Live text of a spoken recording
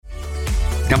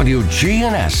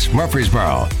WGNS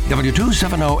Murfreesboro,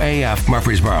 W270AF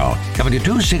Murfreesboro,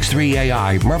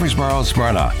 W263AI Murfreesboro,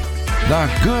 Smyrna. The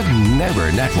Good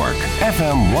Neighbor Network,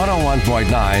 FM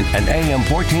 101.9 and AM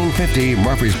 1450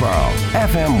 Murfreesboro,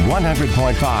 FM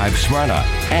 100.5 Smyrna,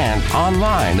 and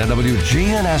online at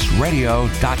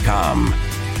WGNSradio.com.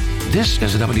 This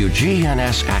is the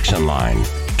WGNS Action Line,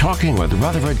 talking with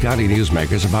Rutherford County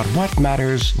newsmakers about what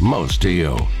matters most to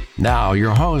you. Now,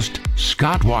 your host,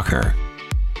 Scott Walker.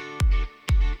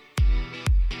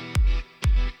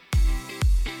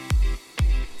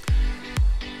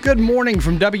 Good morning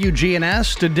from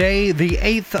WGNS. Today, the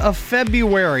 8th of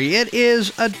February. It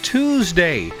is a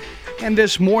Tuesday. And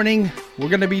this morning, we're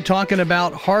going to be talking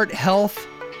about heart health,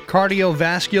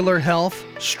 cardiovascular health,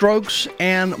 strokes,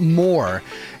 and more.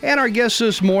 And our guest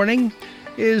this morning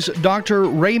is Dr.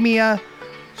 Ramya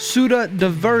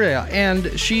Sudhadevaraya,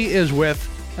 and she is with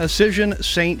Ascension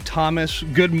St. Thomas.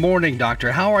 Good morning,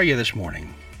 doctor. How are you this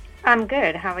morning? I'm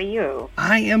good. How are you?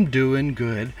 I am doing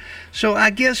good. So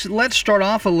I guess let's start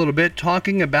off a little bit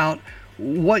talking about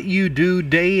what you do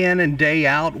day in and day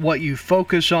out, what you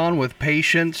focus on with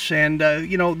patients, and,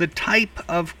 the type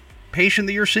of patient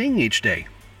that you're seeing each day.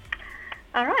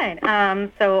 All right.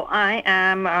 So I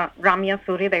am Ramya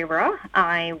Sudhadevaraya.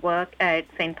 I work at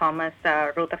St. Thomas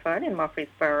Rutherford in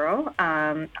Murfreesboro.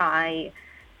 I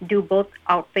do both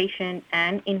outpatient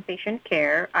and inpatient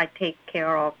care. I take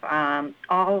care of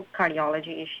all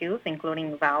cardiology issues,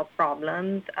 including valve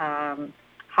problems,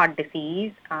 heart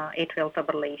disease, atrial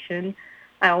fibrillation.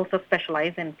 I also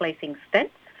specialize in placing stents,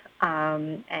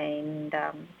 and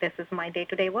this is my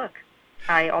day-to-day work.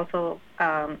 I also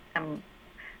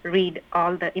read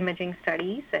all the imaging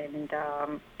studies and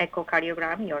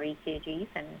echocardiogram, your EKGs,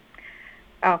 and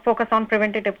focus on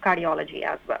preventative cardiology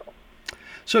as well.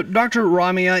 So, Dr.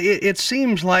 Ramya, it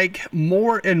seems like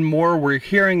more and more we're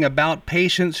hearing about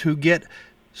patients who get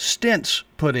stents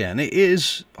put in.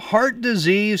 Is heart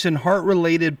disease and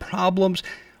heart-related problems,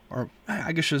 or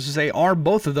I guess I should say, are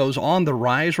both of those on the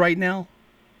rise right now?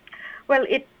 Well,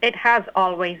 it has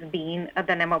always been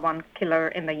the number one killer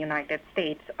in the United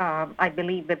States. I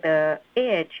believe with the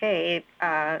AHA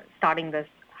starting this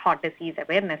heart disease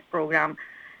awareness program,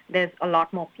 there's a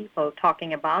lot more people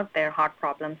talking about their heart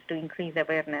problems to increase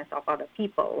awareness of other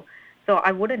people. So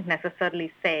I wouldn't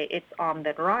necessarily say it's on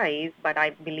the rise, but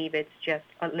I believe it's just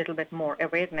a little bit more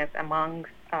awareness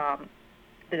amongst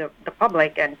the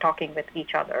public and talking with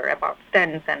each other about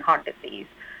stents and heart disease.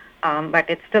 But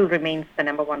it still remains the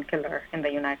number one killer in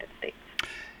the United States.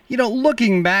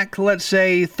 Looking back, let's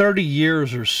say 30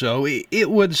 years or so, it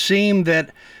would seem that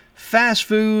fast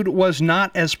food was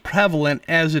not as prevalent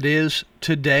as it is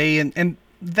today, and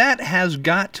that has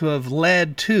got to have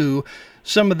led to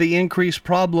some of the increased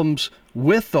problems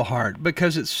with the heart,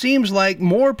 because it seems like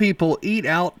more people eat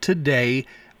out today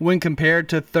when compared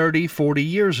to 30, 40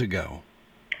 years ago.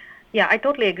 Yeah, I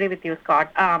totally agree with you,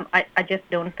 Scott. I just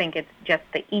don't think it's just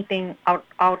the eating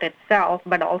out itself,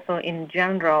 but also in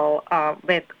general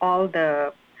with all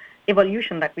the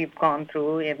evolution that we've gone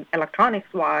through in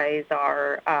electronics-wise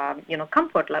or,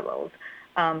 comfort levels.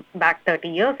 Back 30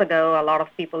 years ago, a lot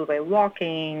of people were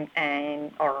walking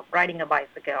or riding a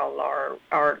bicycle or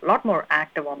a lot more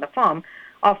active on the farm.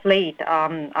 Of late,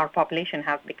 our population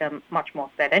has become much more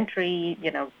sedentary,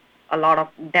 a lot of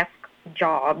desk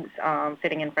jobs,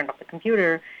 sitting in front of the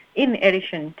computer, in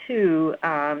addition to,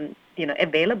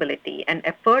 availability and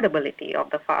affordability of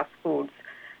the fast foods,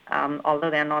 although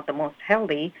they're not the most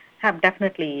healthy, have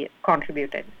definitely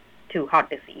contributed to heart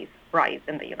disease rise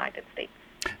in the United States.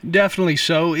 Definitely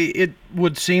so. It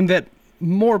would seem that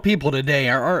more people today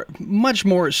are much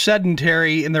more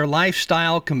sedentary in their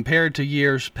lifestyle compared to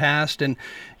years past. And,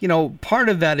 part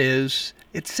of that is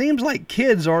it seems like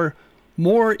kids are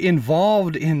more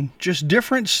involved in just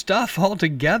different stuff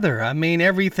altogether. I mean,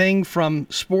 everything from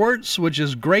sports, which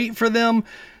is great for them,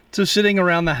 to sitting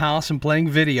around the house and playing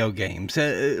video games.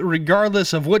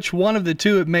 Regardless of which one of the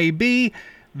two it may be,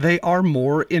 they are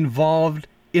more involved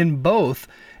in both,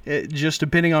 just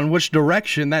depending on which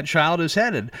direction that child is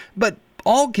headed. But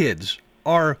all kids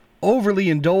are overly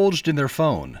indulged in their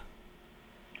phone.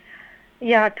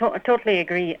 Yeah, totally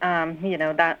agree.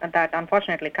 That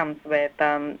unfortunately comes with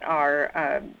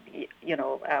our,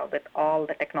 with all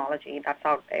the technology that's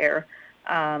out there.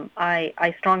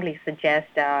 I strongly suggest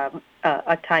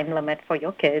a time limit for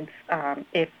your kids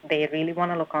if they really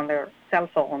want to look on their cell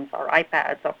phones or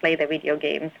iPads or play the video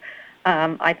games.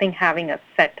 I think having a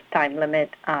set time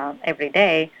limit every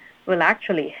day will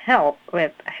actually help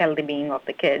with healthy being of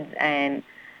the kids. And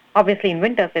obviously in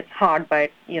winters it's hard,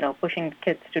 but pushing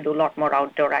kids to do a lot more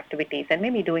outdoor activities and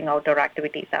maybe doing outdoor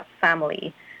activities as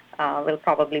family will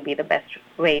probably be the best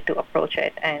way to approach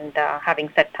it, and having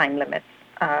set time limits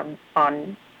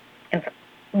on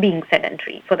being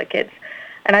sedentary for the kids.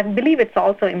 And I believe it's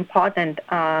also important,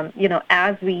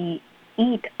 as we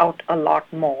eat out a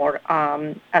lot more,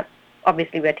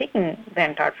 obviously we're taking the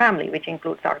entire family, which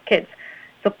includes our kids.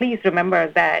 So please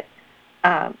remember that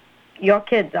your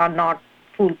kids are not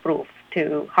foolproof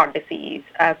to heart disease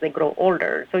as they grow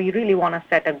older. So you really want to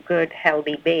set a good,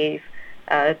 healthy base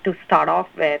to start off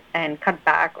with and cut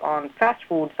back on fast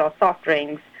foods or soft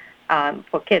drinks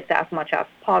for kids as much as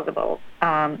possible.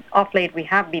 Of late, we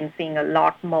have been seeing a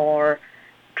lot more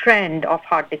trend of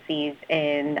heart disease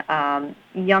in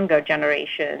younger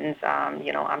generations.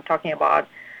 I'm talking about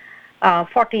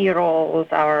 40-year-olds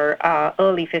or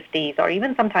early 50s, or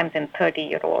even sometimes in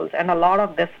 30-year-olds. And a lot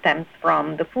of this stems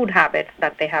from the food habits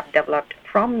that they have developed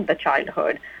from the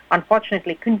childhood,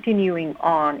 unfortunately continuing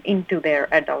on into their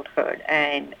adulthood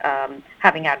and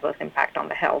having adverse impact on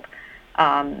the health.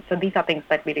 So these are things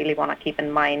that we really want to keep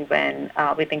in mind when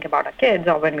we think about our kids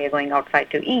or when we are going outside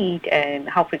to eat, and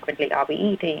how frequently are we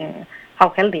eating, how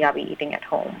healthy are we eating at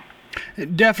home.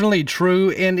 Definitely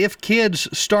true. And if kids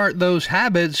start those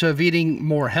habits of eating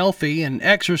more healthy and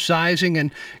exercising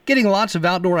and getting lots of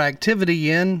outdoor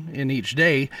activity in each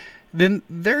day, then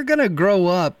they're going to grow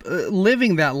up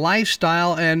living that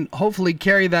lifestyle and hopefully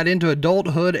carry that into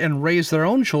adulthood and raise their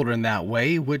own children that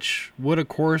way, which would, of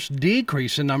course,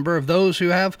 decrease the number of those who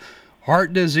have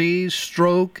heart disease,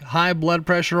 stroke, high blood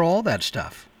pressure, all that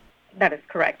stuff. That is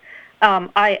correct.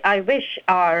 I wish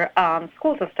our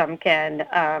school system can,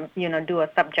 do a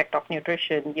subject of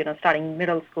nutrition, starting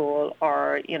middle school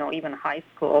or, even high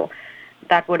school,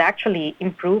 that would actually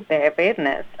improve their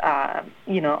awareness,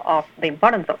 of the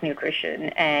importance of nutrition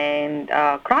and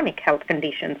chronic health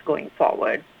conditions going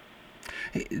forward.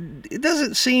 It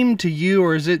doesn't seem to you,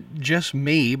 or is it just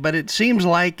me, but it seems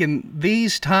like in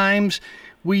these times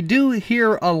we do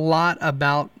hear a lot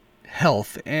about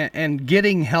health and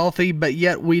getting healthy, but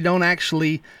yet we don't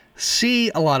actually see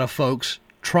a lot of folks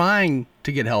trying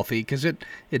to get healthy because it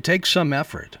takes some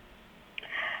effort.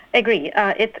 Agree.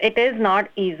 It is not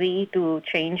easy to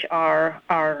change our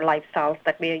lifestyles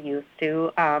that we are used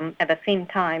to. At the same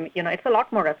time, it's a lot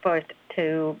more effort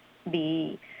to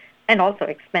be, and also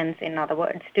expense, in other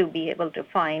words, to be able to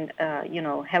find,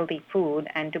 healthy food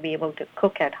and to be able to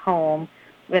cook at home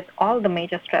with all the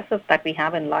major stresses that we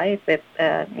have in life with,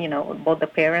 both the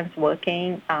parents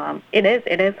working. It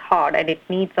is hard, and it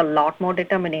needs a lot more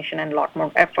determination and a lot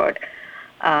more effort,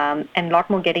 and a lot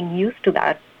more getting used to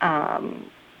that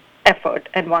effort.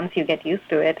 And once you get used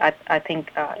to it, I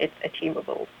think it's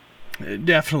achievable.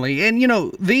 Definitely. And,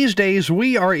 these days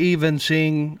we are even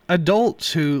seeing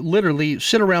adults who literally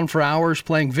sit around for hours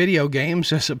playing video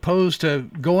games as opposed to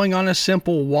going on a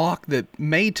simple walk that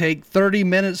may take 30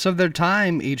 minutes of their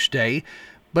time each day.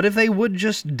 But if they would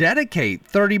just dedicate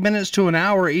 30 minutes to an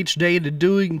hour each day to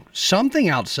doing something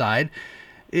outside,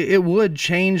 it would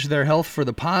change their health for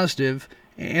the positive,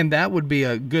 and that would be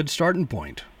a good starting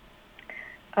point.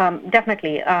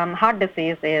 Definitely. Heart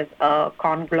disease is a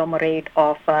conglomerate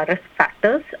of risk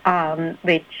factors,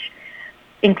 which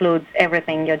includes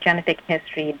everything: your genetic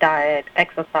history, diet,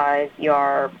 exercise,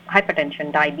 your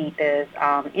hypertension, diabetes.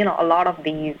 A lot of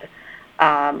these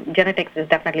genetics is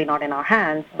definitely not in our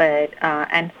hands, but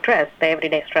and stress, the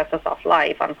everyday stresses of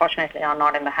life, unfortunately, are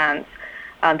not in the hands.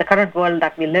 The current world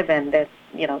that we live in, there's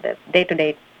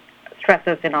day-to-day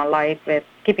stresses in our life with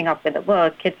keeping up with the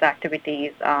work, kids'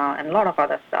 activities, and a lot of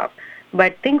other stuff.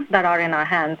 But things that are in our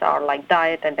hands are like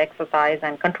diet and exercise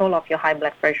and control of your high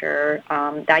blood pressure,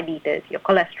 diabetes, your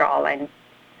cholesterol, and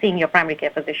seeing your primary care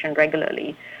physician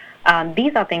regularly.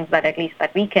 These are things that at least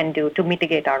that we can do to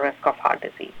mitigate our risk of heart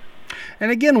disease.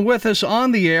 And again, with us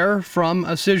on the air from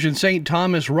Ascension St.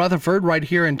 Thomas, Rutherford, right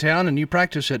here in town, and you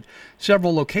practice at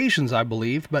several locations, I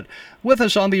believe. But with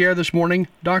us on the air this morning,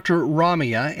 Dr.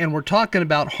 Ramia, and we're talking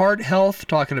about heart health,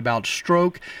 talking about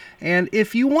stroke. And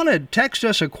if you want to text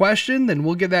us a question, then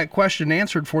we'll get that question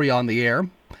answered for you on the air.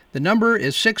 The number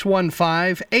is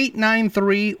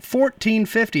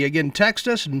 615-893-1450. Again, text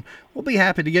us, and we'll be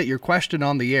happy to get your question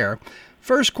on the air.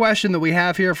 First question that we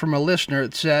have here from a listener,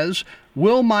 it says,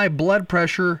 will my blood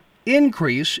pressure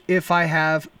increase if I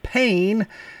have pain?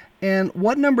 And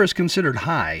what number is considered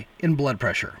high in blood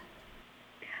pressure?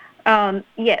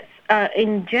 Yes.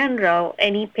 In general,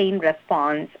 any pain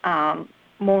response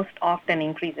most often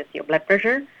increases your blood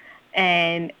pressure.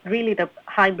 And really the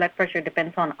high blood pressure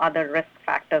depends on other risk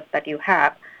factors that you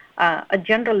have. A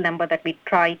general number that we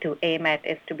try to aim at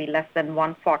is to be less than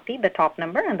 140, the top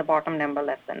number, and the bottom number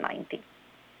less than 90.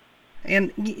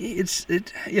 And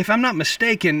if I'm not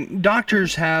mistaken,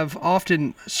 doctors have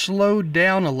often slowed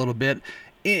down a little bit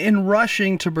in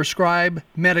rushing to prescribe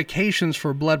medications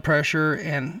for blood pressure.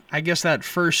 And I guess that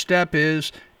first step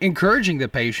is encouraging the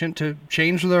patient to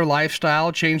change their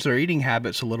lifestyle, change their eating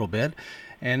habits a little bit,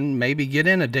 and maybe get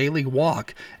in a daily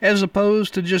walk, as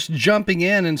opposed to just jumping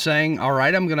in and saying, all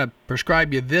right, I'm going to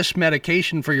prescribe you this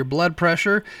medication for your blood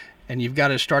pressure, and you've got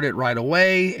to start it right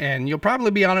away, and you'll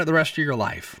probably be on it the rest of your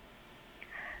life.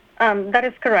 That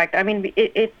is correct. I mean,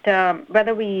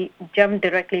 whether we jump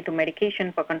directly to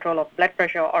medication for control of blood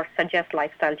pressure or suggest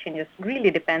lifestyle changes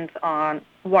really depends on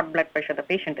what blood pressure the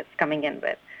patient is coming in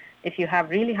with. If you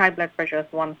have really high blood pressure,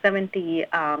 170,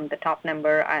 the top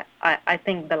number, I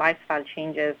think the lifestyle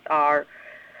changes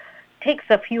takes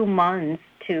a few months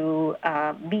to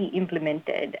be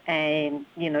implemented and,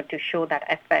 to show that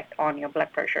effect on your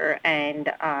blood pressure.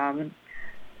 And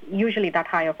usually that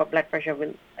high of a blood pressure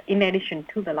will, in addition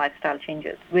to the lifestyle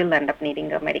changes, will end up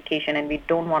needing a medication, and we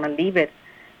don't want to leave it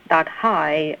that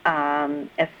high,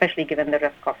 especially given the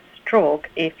risk of stroke.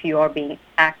 If you are being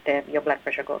active, your blood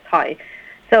pressure goes high.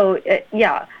 So,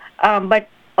 but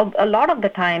a lot of the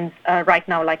times right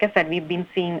now, like I said, we've been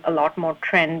seeing a lot more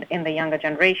trend in the younger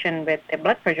generation with their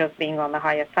blood pressures being on the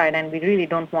higher side, and we really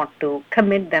don't want to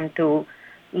commit them to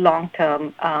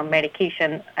long-term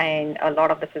medication, and a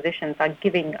lot of the physicians are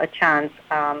giving a chance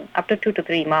after 2 to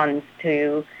 3 months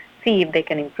to see if they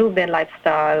can improve their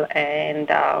lifestyle, and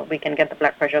we can get the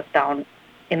blood pressures down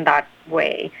in that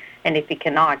way. And if we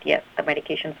cannot, yes, the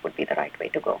medications would be the right way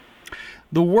to go.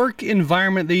 The work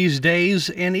environment these days,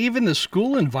 and even the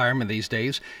school environment these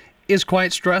days, is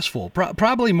quite stressful.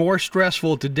 Probably more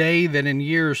stressful today than in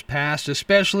years past,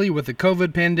 especially with the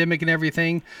COVID pandemic and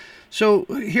everything. So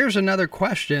here's another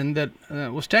question that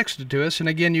was texted to us. And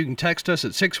again, you can text us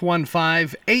at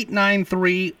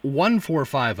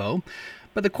 615-893-1450.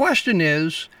 But the question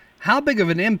is, how big of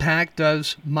an impact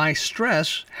does my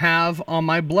stress have on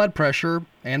my blood pressure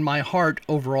and my heart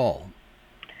overall?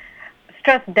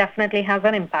 Stress definitely has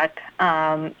an impact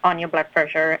on your blood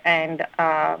pressure and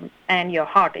your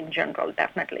heart in general,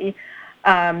 definitely.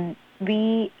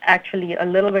 We actually, a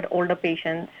little bit older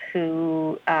patients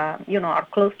who, are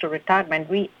close to retirement,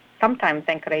 we sometimes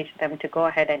encourage them to go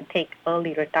ahead and take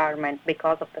early retirement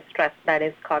because of the stress that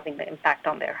is causing the impact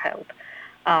on their health.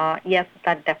 Yes,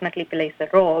 that definitely plays a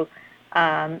role.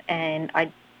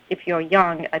 If you're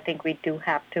young, I think we do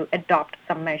have to adopt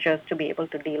some measures to be able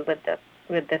to deal with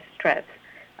this stress,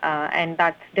 and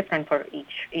that's different for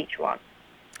each one.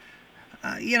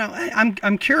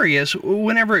 I'm curious,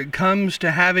 whenever it comes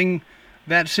to having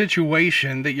that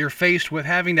situation that you're faced with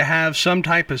having to have some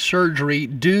type of surgery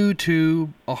due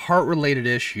to a heart-related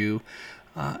issue,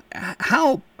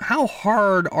 how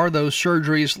hard are those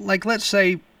surgeries? Like, let's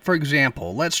say, for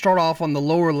example, let's start off on the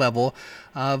lower level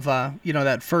of,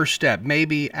 that first step.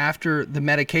 Maybe after the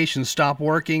medications stop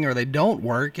working or they don't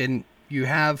work and you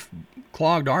have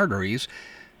clogged arteries,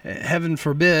 heaven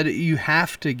forbid, you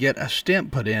have to get a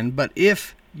stent put in. But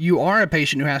if you are a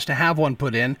patient who has to have one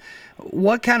put in,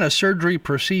 what kind of surgery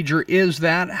procedure is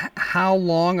that? How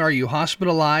long are you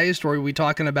hospitalized, or are we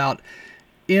talking about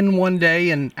in one day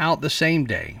and out the same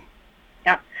day?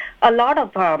 Yeah, a lot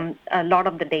of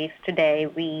the days today,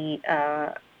 we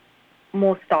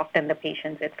most often the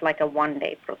patients, it's like a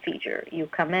one-day procedure. You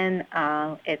come in,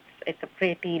 it's a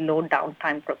pretty low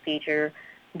downtime procedure.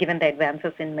 Given the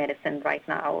advances in medicine right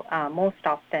now, most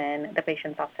often the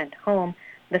patients are sent home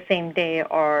the same day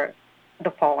or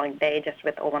the following day, just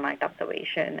with overnight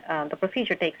observation. The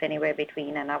procedure takes anywhere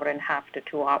between an hour and a half to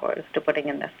 2 hours to putting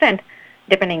in the stent,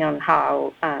 depending on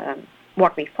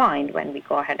what we find when we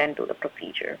go ahead and do the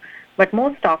procedure. But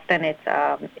most often it's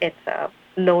a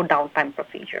low downtime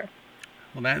procedure.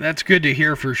 Well, that's good to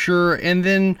hear for sure. And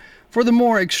then for the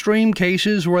more extreme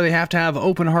cases where they have to have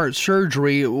open heart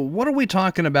surgery, what are we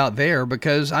talking about there?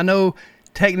 Because I know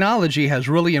technology has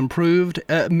really improved,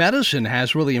 medicine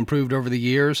has really improved over the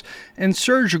years, and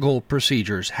surgical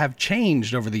procedures have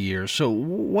changed over the years. So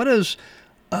what does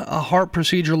a heart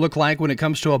procedure look like when it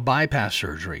comes to a bypass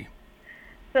surgery?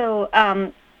 So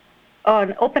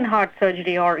on open heart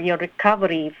surgery or your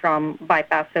recovery from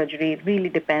bypass surgery really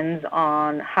depends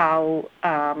on how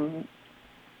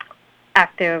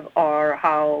active or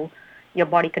how your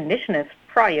body condition is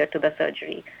prior to the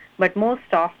surgery. But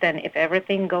most often, if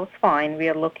everything goes fine, we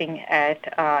are looking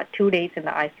at 2 days in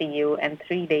the ICU and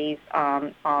 3 days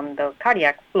on the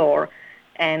cardiac floor,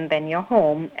 and then you're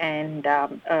home, and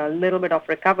a little bit of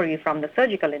recovery from the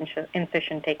surgical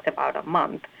incision takes about a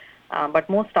month. But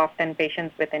most often,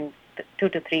 patients within 2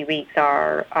 to 3 weeks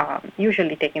are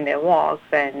usually taking their walks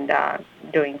and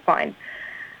doing fine.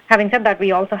 Having said that,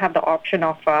 we also have the option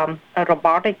of a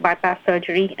robotic bypass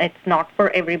surgery. It's not for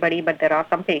everybody, but there are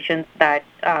some patients that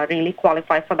really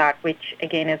qualify for that, which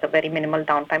again is a very minimal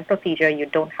downtime procedure. You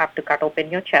don't have to cut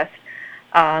open your chest.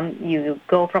 You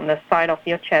go from the side of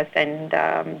your chest and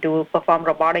perform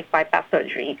robotic bypass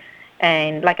surgery.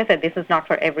 And like I said, this is not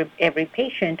for every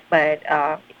patient, but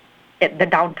the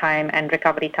downtime and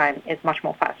recovery time is much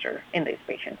more faster in these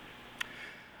patients.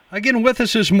 Again, with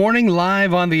us this morning,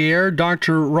 live on the air,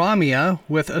 Dr. Ramia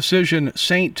with Acision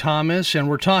St. Thomas, and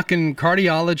we're talking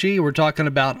cardiology, we're talking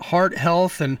about heart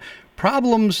health and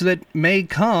problems that may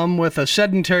come with a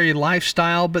sedentary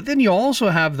lifestyle, but then you also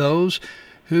have those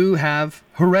who have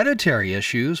hereditary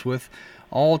issues with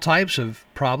all types of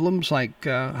problems like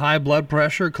high blood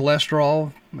pressure,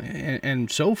 cholesterol, and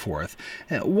so forth.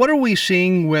 What are we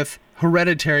seeing with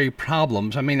hereditary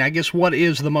problems? I mean, I guess what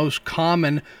is the most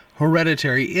common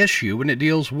hereditary issue when it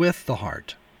deals with the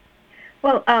heart?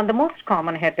 Well, the most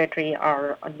common hereditary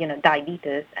are,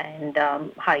 diabetes and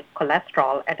high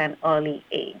cholesterol at an early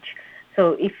age.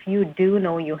 So if you do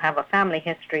know you have a family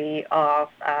history of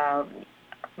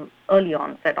early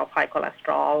onset of high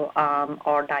cholesterol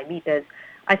or diabetes,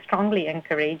 I strongly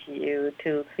encourage you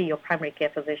to see your primary care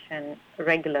physician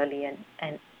regularly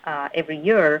and every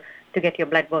year to get your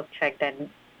blood work checked and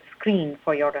screen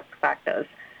for your risk factors.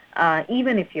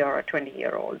 Even if you're a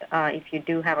 20-year-old, if you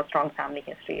do have a strong family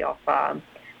history of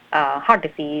heart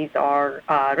disease or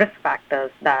risk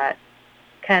factors that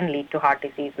can lead to heart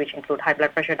disease, which include high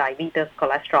blood pressure, diabetes,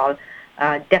 cholesterol,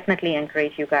 definitely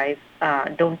encourage you guys,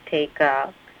 don't take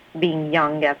being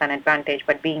young as an advantage,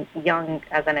 but being young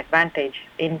as an advantage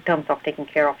in terms of taking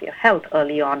care of your health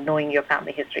early on, knowing your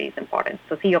family history is important.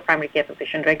 So see your primary care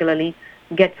physician regularly,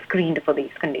 get screened for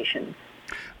these conditions.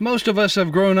 Most of us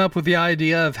have grown up with the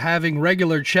idea of having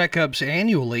regular checkups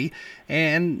annually,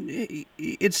 and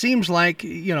it seems like,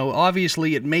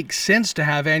 obviously it makes sense to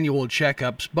have annual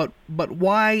checkups, but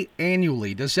why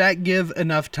annually? Does that give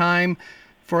enough time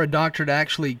for a doctor to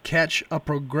actually catch a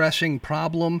progressing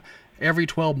problem every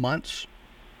 12 months?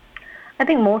 I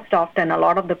think most often a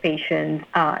lot of the patients,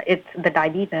 it's the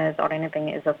diabetes or anything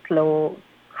is a slow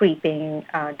creeping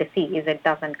disease. It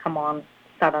doesn't come on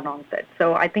sudden onset.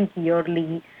 So I think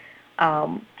yearly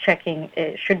checking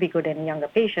should be good in younger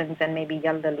patients and maybe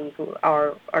elderly who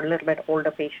are a little bit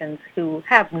older patients who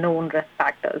have known risk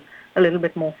factors. A little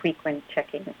bit more frequent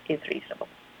checking is reasonable.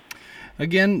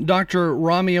 Again, Dr.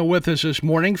 Ramia with us this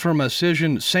morning from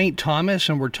Acision St. Thomas,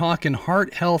 and we're talking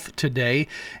heart health today.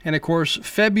 And of course,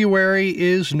 February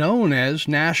is known as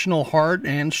National Heart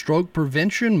and Stroke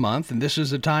Prevention Month, and this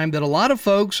is the time that a lot of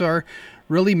folks are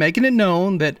really making it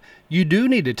known that you do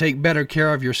need to take better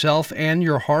care of yourself and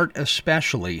your heart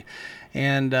especially.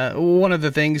 And one of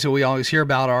the things that we always hear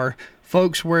about are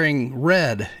folks wearing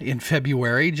red in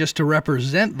February just to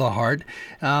represent the heart.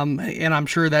 And I'm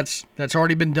sure that's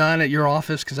already been done at your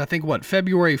office because I think,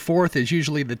 February 4th is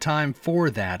usually the time for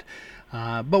that.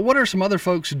 But what are some other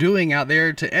folks doing out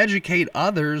there to educate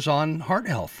others on heart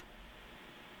health?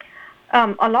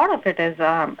 A lot of it is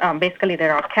basically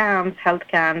there are camps, health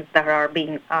camps that are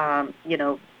being,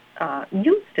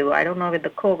 used to. I don't know with the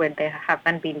COVID they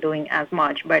haven't been doing as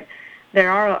much, but there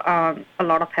are a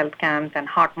lot of health camps and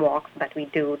heart walks that we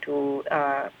do to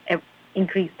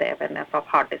increase the awareness of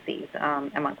heart disease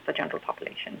amongst the general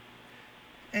population.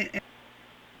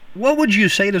 What would you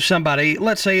say to somebody,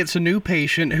 let's say it's a new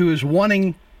patient who is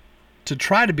wanting to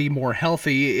try to be more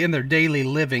healthy in their daily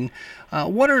living?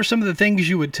 What are some of the things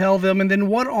you would tell them? And then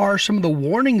what are some of the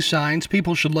warning signs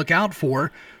people should look out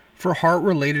for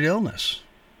heart-related illness?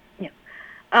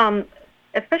 Yeah,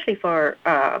 especially for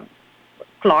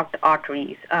clogged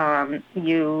arteries. The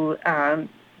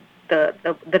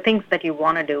things that you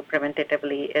want to do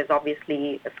preventatively is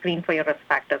obviously screen for your risk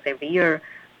factors every year,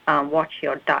 watch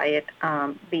your diet,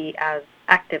 be as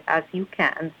active as you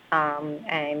can,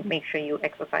 and make sure you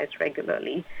exercise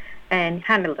regularly, and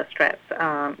handle the stress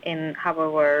in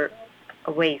however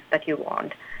ways that you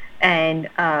want. And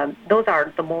those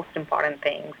are the most important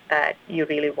things that you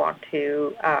really want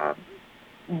to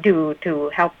do to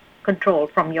help control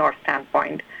from your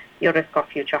standpoint your risk of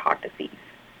future heart disease.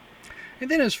 And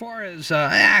then as far as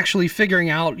actually figuring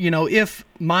out, if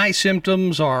my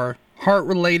symptoms are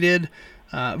heart-related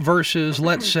versus,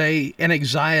 let's say, an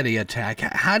anxiety attack,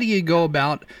 how do you go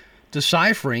about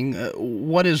deciphering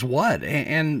what is what,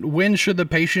 and when should the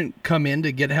patient come in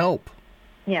to get help?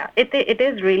 Yeah, it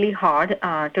is really hard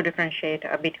to differentiate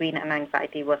between an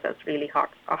anxiety versus really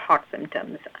heart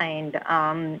symptoms,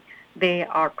 and they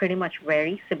are pretty much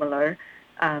very similar.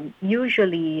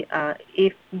 Usually,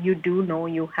 if you do know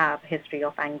you have history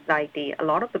of anxiety, a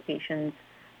lot of the patients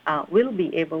will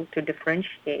be able to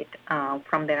differentiate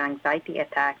from their anxiety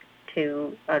attack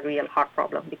to a real heart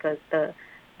problem, because the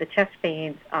chest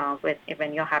pains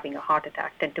when you're having a heart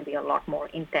attack tend to be a lot more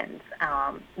intense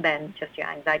than just your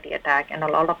anxiety attack. And a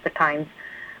lot of the times,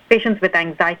 patients with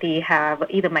anxiety have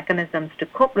either mechanisms to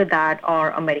cope with that or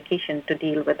a medication to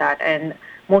deal with that. And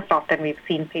most often we've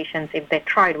seen patients, if they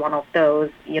tried one of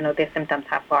those, their symptoms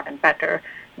have gotten better.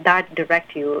 That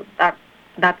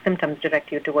symptoms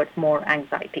direct you towards more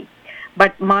anxiety.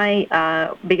 But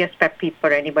my biggest pet peeve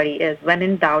for anybody is, when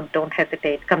in doubt, don't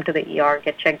hesitate. Come to the ER,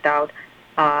 get checked out.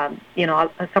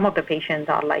 Some of the patients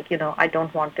are like, I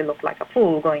don't want to look like a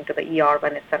fool going to the ER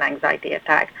when it's an anxiety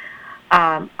attack.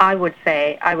 I would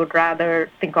say I would rather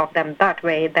think of them that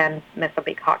way than miss a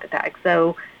big heart attack.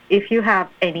 So if you have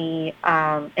any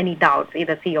doubts,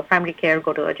 either see your primary care,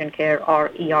 go to urgent care,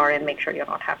 or ER, and make sure you're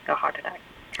not having a heart attack.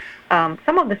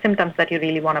 Some of the symptoms that you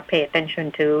really want to pay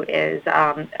attention to is,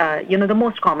 the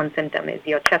most common symptom is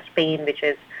your chest pain, which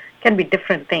can be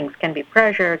different things. Can be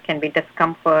pressure, can be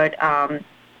discomfort,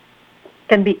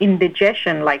 can be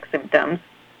indigestion-like symptoms,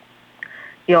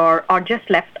 or just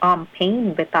left arm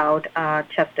pain without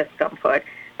chest discomfort.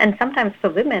 And sometimes for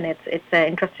women, it's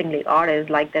interestingly odd, is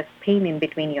like there's pain in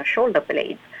between your shoulder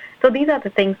blades. So these are the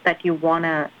things that you want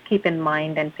to keep in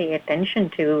mind and pay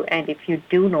attention to. And if you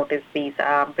do notice these,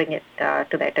 bring it to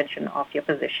the attention of your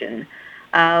physician.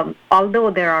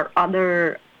 Although there are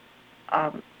other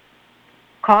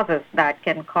causes that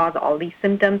can cause all these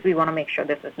symptoms, we want to make sure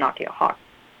this is not your heart.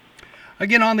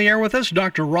 Again, on the air with us,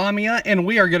 Dr. Ramia, and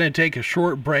we are going to take a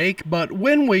short break. But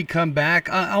when we come back,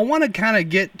 I want to kind of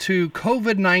get to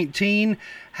COVID-19,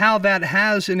 how that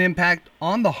has an impact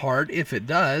on the heart, if it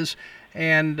does,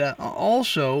 and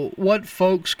also what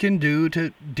folks can do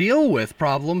to deal with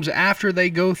problems after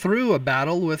they go through a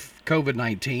battle with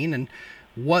COVID-19, and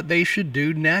what they should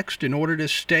do next in order to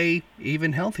stay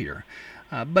even healthier.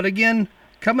 But again,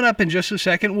 coming up in just a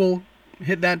second, we'll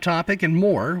hit that topic and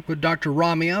more with Dr.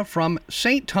 Ramia from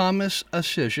St. Thomas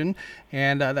Assision,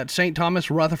 and that's St. Thomas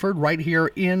Rutherford right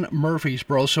here in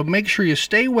Murfreesboro. So make sure you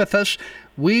stay with us.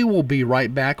 We will be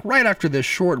right back right after this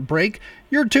short break.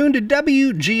 You're tuned to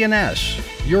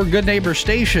WGNS, your good neighbor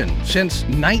station since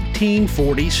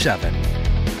 1947.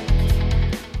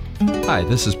 Hi,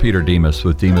 this is Peter Demas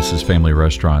with Demas's Family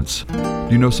Restaurants. Do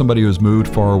you know somebody who's moved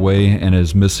far away and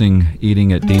is missing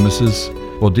eating at Demas's?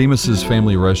 Well, Demas's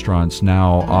Family Restaurants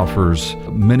now offers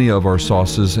many of our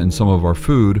sauces and some of our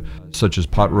food, such as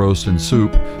pot roast and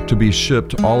soup, to be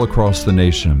shipped all across the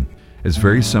nation. It's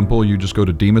very simple. You just go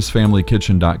to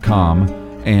DemasFamilyKitchen.com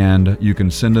and you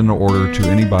can send in an order to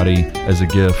anybody as a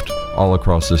gift all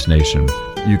across this nation.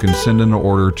 You can send in an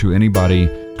order to anybody.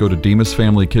 Go to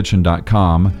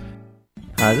DemasFamilyKitchen.com.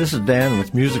 Hi, this is Dan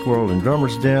with Music World and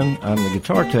Drummers Den. I'm the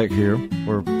guitar tech here.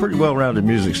 We're a pretty well-rounded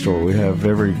music store. We have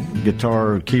every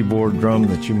guitar, keyboard, drum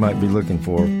that you might be looking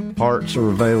for. Parts are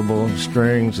available,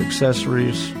 strings,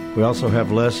 accessories. We also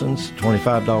have lessons,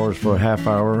 $25 for a half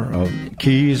hour of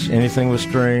keys, anything with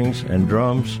strings, and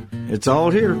drums. It's all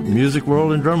here, Music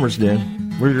World and Drummers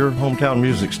Den. We're your hometown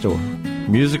music store.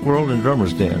 Music World and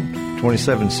Drummers Den,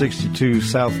 2762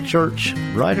 South Church,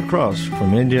 right across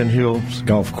from Indian Hills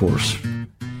Golf Course.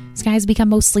 Skies become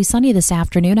mostly sunny this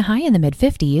afternoon, a high in the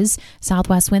mid-50s.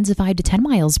 Southwest winds of 5 to 10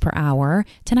 miles per hour.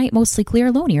 Tonight, mostly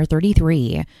clear, low near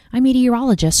 33. I'm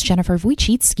meteorologist Jennifer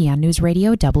Wojcicki on News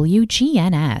Radio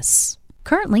WGNS.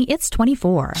 Currently, it's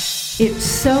 24. It's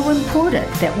so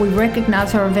important that we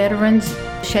recognize our veterans,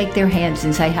 shake their hands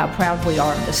and say how proud we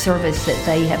are of the service that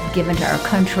they have given to our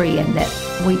country and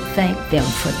that we thank them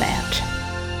for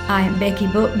that. I am Becky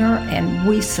Bookner, and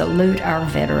we salute our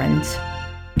veterans.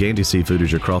 Gandy Seafood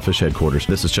is your crawfish headquarters.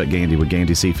 This is Chuck Gandy with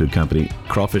Gandy Seafood Company.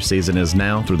 Crawfish season is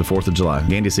now through the 4th of July.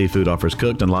 Gandy Seafood offers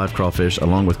cooked and live crawfish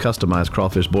along with customized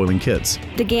crawfish boiling kits.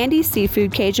 The Gandy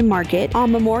Seafood Cajun Market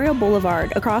on Memorial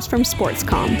Boulevard across from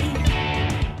Sportscom.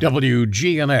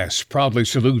 WGNS proudly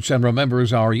salutes and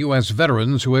remembers our U.S.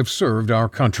 veterans who have served our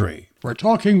country. We're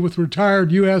talking with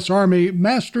retired U.S. Army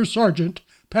Master Sergeant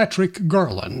Patrick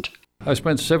Garland. I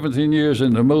spent 17 years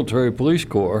in the Military Police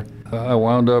Corps. I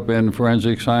wound up in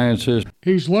forensic sciences.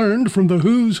 He's learned from the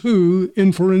who's who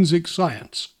in forensic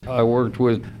science. I worked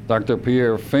with Dr.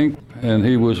 Pierre Fink, and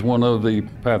he was one of the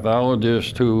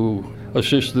pathologists who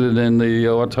assisted in the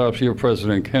autopsy of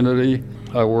President Kennedy.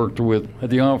 I worked with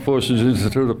the Armed Forces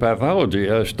Institute of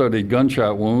Pathology. I studied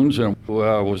gunshot wounds, and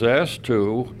I was asked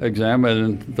to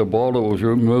examine the ball that was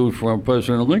removed from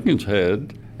President Lincoln's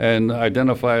head and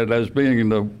identify it as being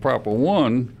the proper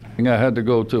one. I had to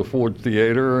go to Ford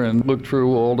Theater and look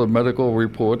through all the medical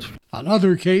reports.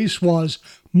 Another case was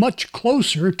much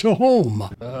closer to home.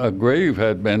 A grave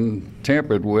had been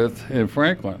tampered with in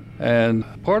Franklin, and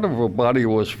part of her body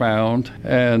was found,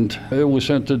 and it was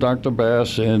sent to Dr.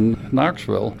 Bass in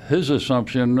Knoxville. His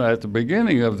assumption at the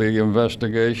beginning of the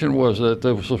investigation was that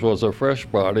this was a fresh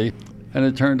body, and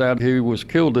it turned out he was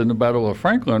killed in the Battle of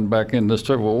Franklin back in the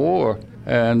Civil War,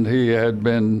 and he had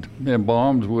been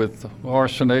embalmed with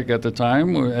arsenic at the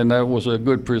time, and that was a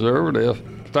good preservative.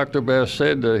 Dr. Bass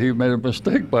said that he made a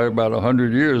mistake by about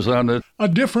 100 years on it. A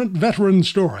different veteran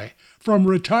story from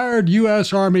retired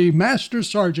U.S. Army Master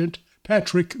Sergeant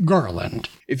Patrick Garland.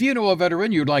 If you know a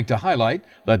veteran you'd like to highlight,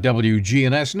 let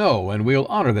WGNS know, and we'll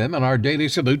honor them in our daily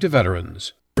salute to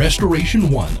veterans.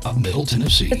 Restoration One of Middle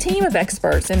Tennessee. A team of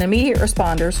experts and immediate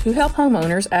responders who help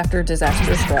homeowners after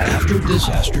disaster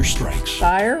strikes.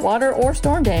 Fire, water, or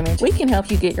storm damage, we can help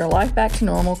you get your life back to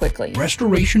normal quickly.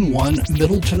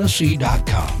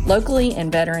 Restoration1MiddleTennessee.com. Locally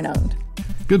and veteran owned.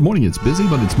 Good morning. It's busy,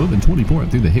 but it's moving 24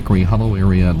 through the Hickory Hollow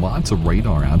area. Lots of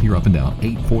radar out here up and down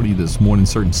 840 this morning.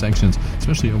 Certain sections,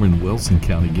 especially over in Wilson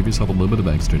County. Give yourself a little bit of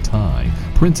extra time.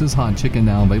 Prince's Hot Chicken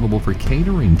now available for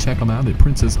catering. Check them out at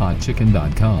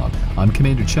princeshotchicken.com. I'm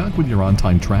Commander Chuck with your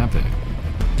on-time traffic.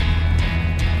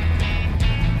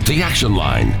 The Action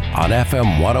Line on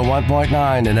FM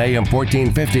 101.9 and AM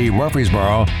 1450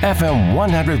 Murfreesboro, FM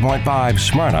 100.5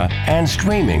 Smyrna, and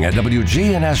streaming at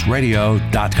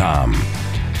WGNSradio.com.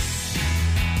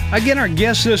 Again, our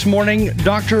guest this morning,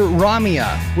 Dr.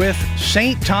 Ramia with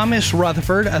St. Thomas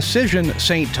Rutherford, Ascension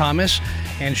St. Thomas,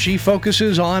 and she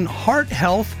focuses on heart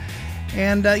health.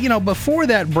 And, before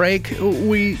that break,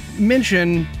 we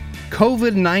mentioned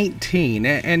COVID-19,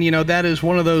 and, that is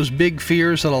one of those big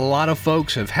fears that a lot of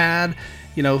folks have had,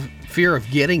 fear of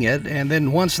getting it, and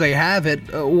then once they have it,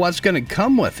 what's going to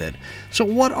come with it? So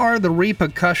what are the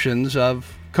repercussions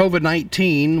of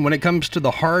COVID-19 when it comes to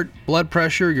the heart, blood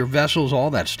pressure, your vessels, all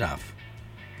that stuff?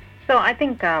 So I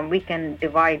think we can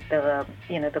divide the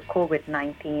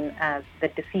COVID-19 as the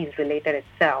disease related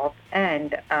itself,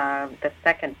 and the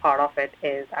second part of it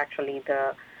is actually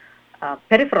the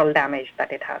peripheral damage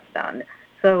that it has done.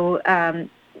 So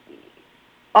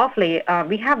awfully,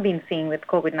 we have been seeing with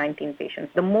COVID-19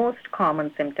 patients, the most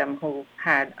common symptom who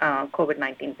had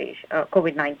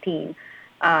COVID-19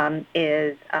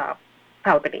 is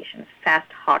palpitations,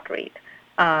 fast heart rate,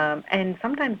 and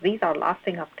sometimes these are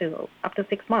lasting up to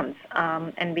 6 months,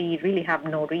 and we really have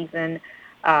no reason,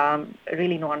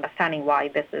 really no understanding why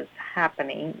this is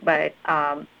happening. But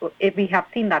if we have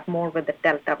seen that more with the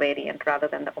Delta variant rather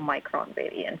than the Omicron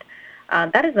variant.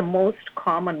 That is the most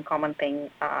common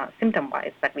thing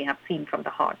symptom-wise that we have seen from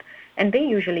the heart. And they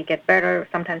usually get better.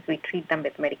 Sometimes we treat them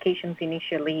with medications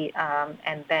initially,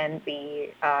 and then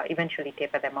we eventually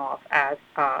taper them off as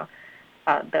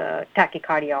the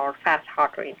tachycardia or fast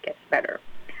heart rate gets better.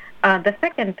 The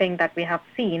second thing that we have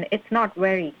seen, it's not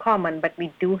very common, but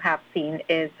we do have seen,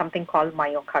 is something called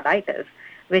myocarditis,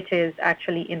 which is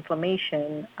actually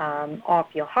inflammation of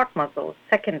your heart muscles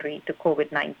secondary to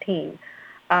COVID-19.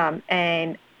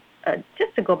 And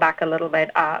just to go back a little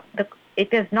bit,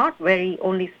 it is not very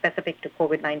only specific to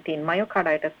COVID-19.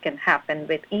 Myocarditis can happen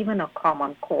with even a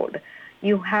common cold.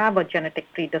 You have a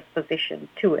genetic predisposition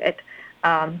to it.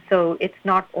 So it's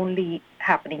not only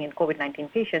happening in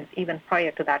COVID-19 patients. Even prior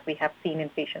to that, we have seen in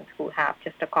patients who have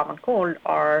just a common cold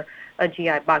or a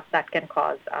GI bug that can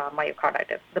cause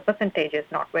myocarditis. The percentage is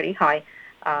not very high,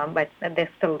 but there's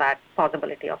still that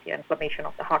possibility of the inflammation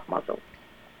of the heart muscle.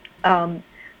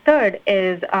 Third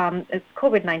is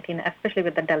COVID-19, especially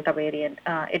with the Delta variant.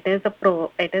 It is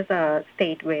a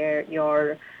state where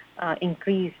your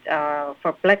increased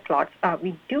for blood clots.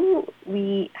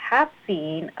 We have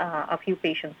seen a few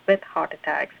patients with heart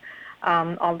attacks,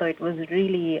 although it was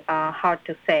really hard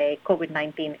to say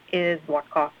COVID-19 is what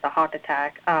caused the heart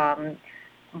attack,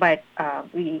 but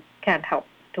we can't help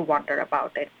to wonder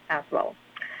about it as well.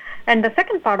 And the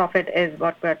second part of it is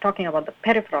what we're talking about, the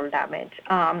peripheral damage.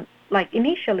 Like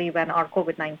initially when our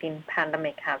COVID-19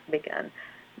 pandemic has begun,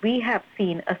 we have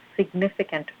seen a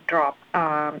significant drop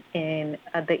in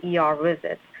the ER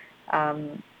visits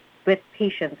with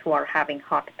patients who are having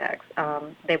heart attacks.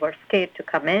 They were scared to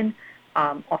come in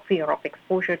or fear of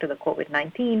exposure to the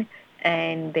COVID-19,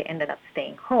 and they ended up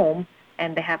staying home,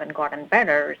 and they haven't gotten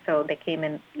better, so they came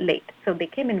in late. So they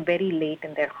came in very late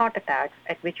in their heart attacks,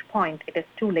 at which point it is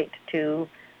too late to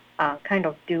kind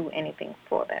of do anything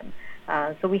for them.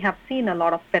 So we have seen a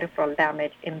lot of peripheral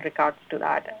damage in regards to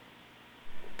that.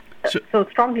 So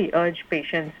strongly urge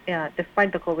patients,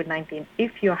 despite the COVID-19,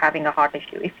 if you're having a heart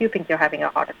issue, if you think you're having a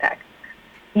heart attack,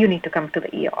 you need to come to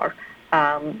the ER.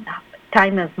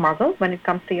 time is muscle when it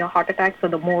comes to your heart attack. So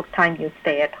the more time you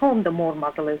stay at home, the more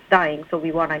muscle is dying. So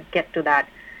we want to get to that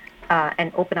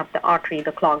and open up the artery,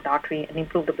 the clogged artery, and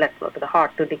improve the blood flow to the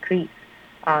heart to decrease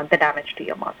the damage to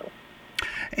your muscle.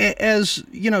 As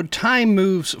time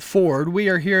moves forward, we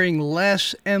are hearing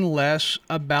less and less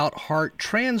about heart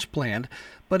transplant.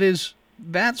 But is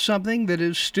that something that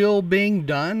is still being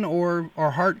done, or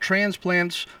are heart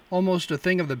transplants almost a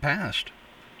thing of the past?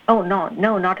 Oh, no,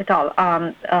 not at all.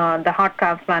 The heart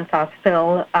transplants are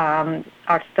still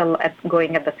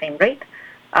going at the same rate.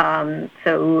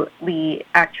 So we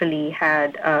actually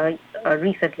had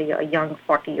recently a young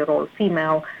 40-year-old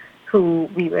female who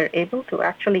we were able to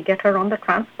actually get her on the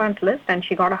transplant list, and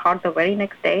she got a heart the very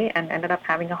next day and ended up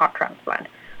having a heart transplant.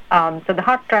 So the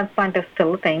heart transplant is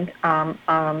still a thing. There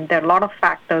are a lot of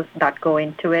factors that go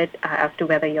into it as to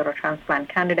whether you're a transplant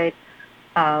candidate,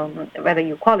 whether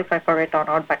you qualify for it or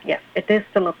not, but yes, it is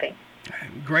still a thing.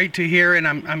 Great to hear, and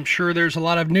I'm sure there's a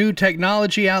lot of new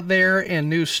technology out there and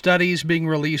new studies being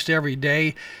released every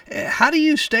day. How do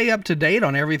you stay up to date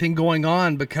on everything going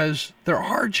on? Because there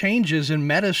are changes in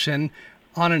medicine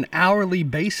on an hourly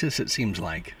basis, it seems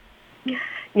like.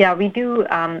 Yeah, we do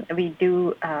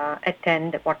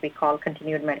attend what we call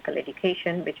continued medical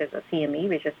education, which is a CME,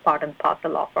 which is part and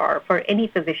parcel of for any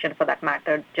physician for that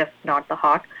matter, just not the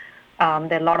heart. There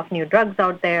are a lot of new drugs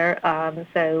out there,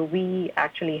 so we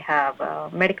actually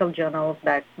have medical journals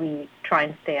that we try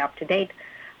and stay up to date,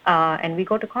 and we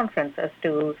go to conferences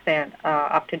to stay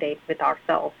up to date with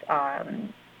ourselves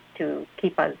to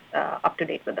keep us up to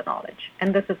date with the knowledge.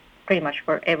 And this is pretty much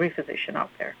for every physician out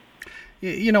there.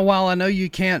 While I know you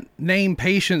can't name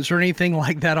patients or anything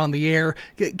like that on the air,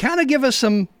 kind of give us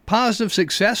some positive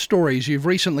success stories you've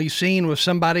recently seen with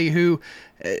somebody who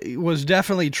was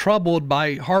definitely troubled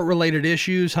by heart-related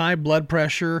issues, high blood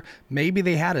pressure, maybe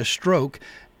they had a stroke.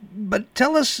 But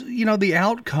tell us, the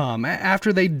outcome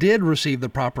after they did receive the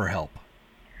proper help.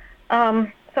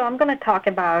 So I'm going to talk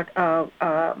about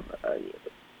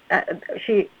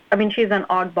she's an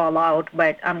oddball out,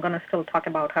 but I'm going to still talk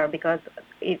about her because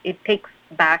it takes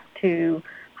back to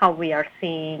how we are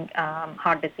seeing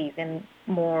heart disease in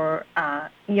more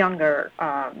younger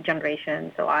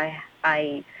generations. So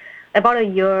I about a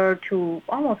year to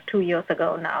almost 2 years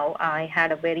ago now, I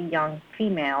had a very young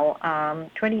female,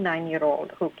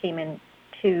 29-year-old, who came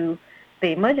into the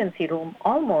emergency room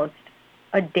almost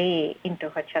a day into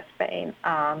her chest pain,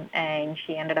 and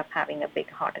she ended up having a big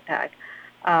heart attack.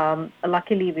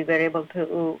 Luckily, we were able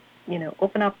to,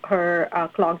 open up her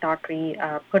clogged artery,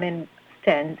 put in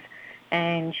stents,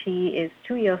 and she is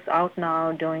 2 years out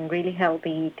now, doing really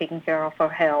healthy, taking care of her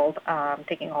health,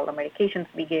 taking all the medications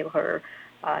we gave her.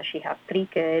 She has 3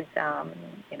 kids.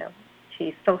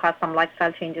 She still has some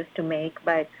lifestyle changes to make,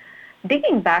 but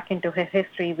digging back into her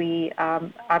history,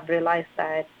 I've realized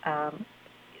that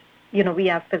we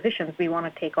as physicians, we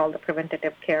want to take all the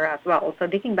preventative care as well. So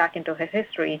digging back into her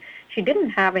history, she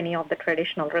didn't have any of the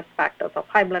traditional risk factors of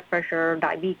high blood pressure,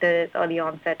 diabetes, early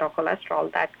onset, or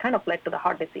cholesterol that kind of led to the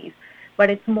heart disease. But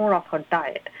it's more of her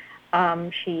diet.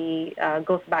 She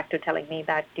goes back to telling me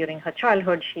that during her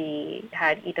childhood, she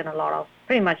had eaten a lot of,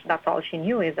 pretty much that's all she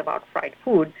knew is about fried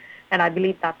food. And I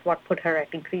believe that's what put her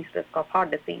at increased risk of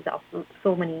heart disease of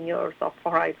so many years of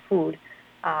fried food.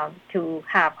 To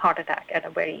have heart attack at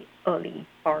a very early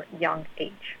or young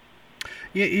age.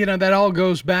 That all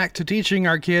goes back to teaching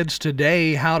our kids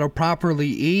today how to properly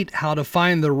eat, how to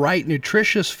find the right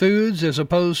nutritious foods as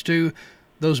opposed to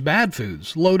those bad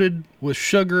foods loaded with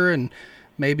sugar and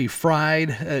maybe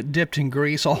fried, dipped in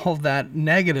grease, all of that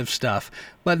negative stuff.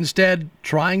 But instead,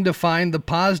 trying to find the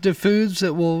positive foods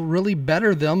that will really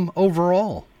better them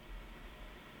overall.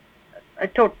 I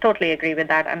totally agree with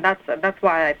that, and that's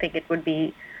why I think it would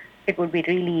be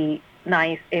really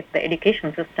nice if the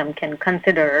education system can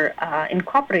consider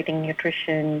incorporating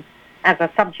nutrition as a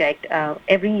subject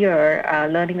every year,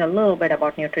 learning a little bit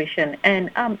about nutrition, and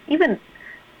even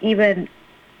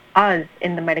us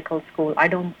in the medical school, I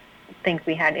don't think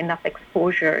we had enough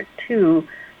exposure to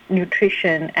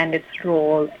nutrition and its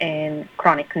role in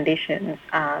chronic conditions.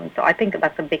 So I think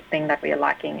that's a big thing that we are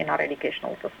lacking in our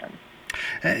educational system.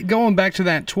 Going back to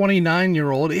that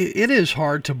 29-year-old, it is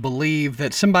hard to believe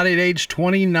that somebody at age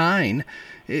 29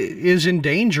 is in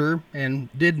danger and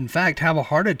did, in fact, have a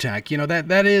heart attack.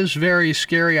 That is very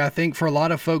scary, I think, for a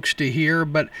lot of folks to hear.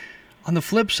 But on the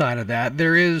flip side of that,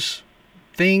 there is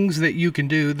things that you can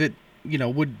do that,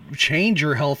 would change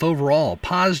your health overall.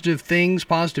 Positive things,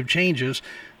 positive changes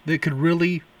that could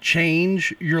really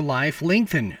change your life,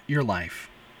 lengthen your life.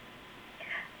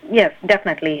 Yes,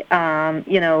 definitely.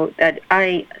 That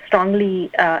I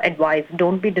strongly advise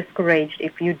don't be discouraged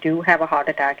if you do have a heart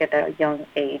attack at a young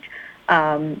age.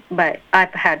 But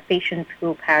I've had patients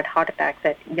who've had heart attacks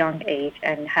at young age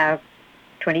and have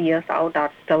 20 years out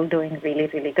are still doing really,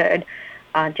 really good,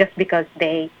 just because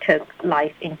they took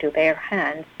life into their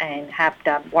hands and have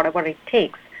done whatever it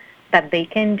takes that they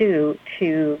can do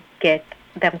to get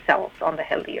themselves on the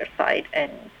healthier side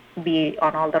and be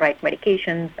on all the right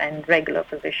medications and regular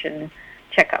physician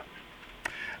checkups.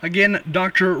 Again,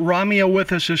 Dr. Ramia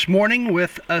with us this morning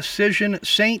with Assision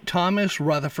St. Thomas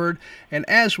Rutherford. And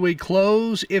as we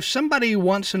close, if somebody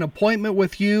wants an appointment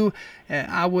with you,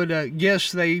 I would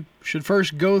guess they should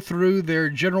first go through their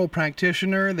general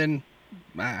practitioner, then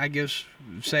I guess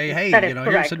say, hey,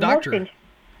 here's a doctor.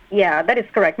 Yeah, that is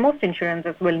correct. Most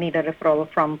insurances will need a referral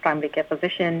from primary care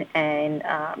physician and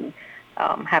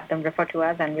have them refer to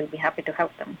us, and we'll be happy to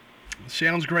help them.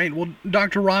 Sounds great. Well,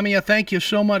 Dr. Ramia, thank you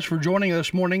so much for joining us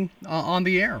this morning on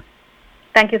the air.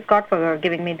 Thank you, Scott, for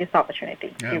giving me this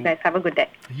opportunity. You guys have a good day.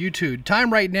 You too.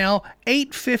 Time right now,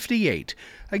 8:58.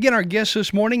 Again, our guest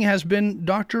this morning has been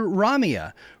Dr.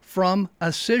 Ramia from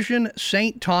Assision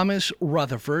St. Thomas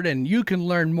Rutherford, and you can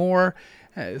learn more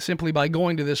simply by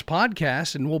going to this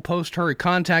podcast, and we'll post her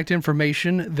contact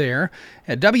information there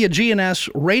at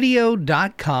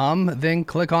WGNSradio.com. Then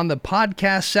click on the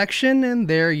podcast section, and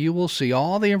there you will see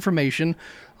all the information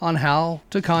on how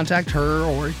to contact her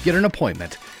or get an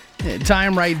appointment.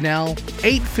 Time right now,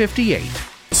 8:58.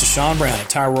 This is Sean Brown at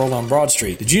Tire World on Broad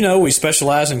Street. Did you know we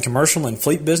specialize in commercial and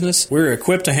fleet business? We're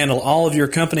equipped to handle all of your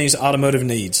company's automotive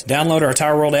needs. Download our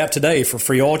Tire World app today for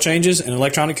free oil changes and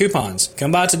electronic coupons.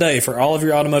 Come by today for all of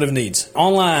your automotive needs.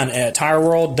 Online at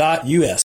tireworld.us.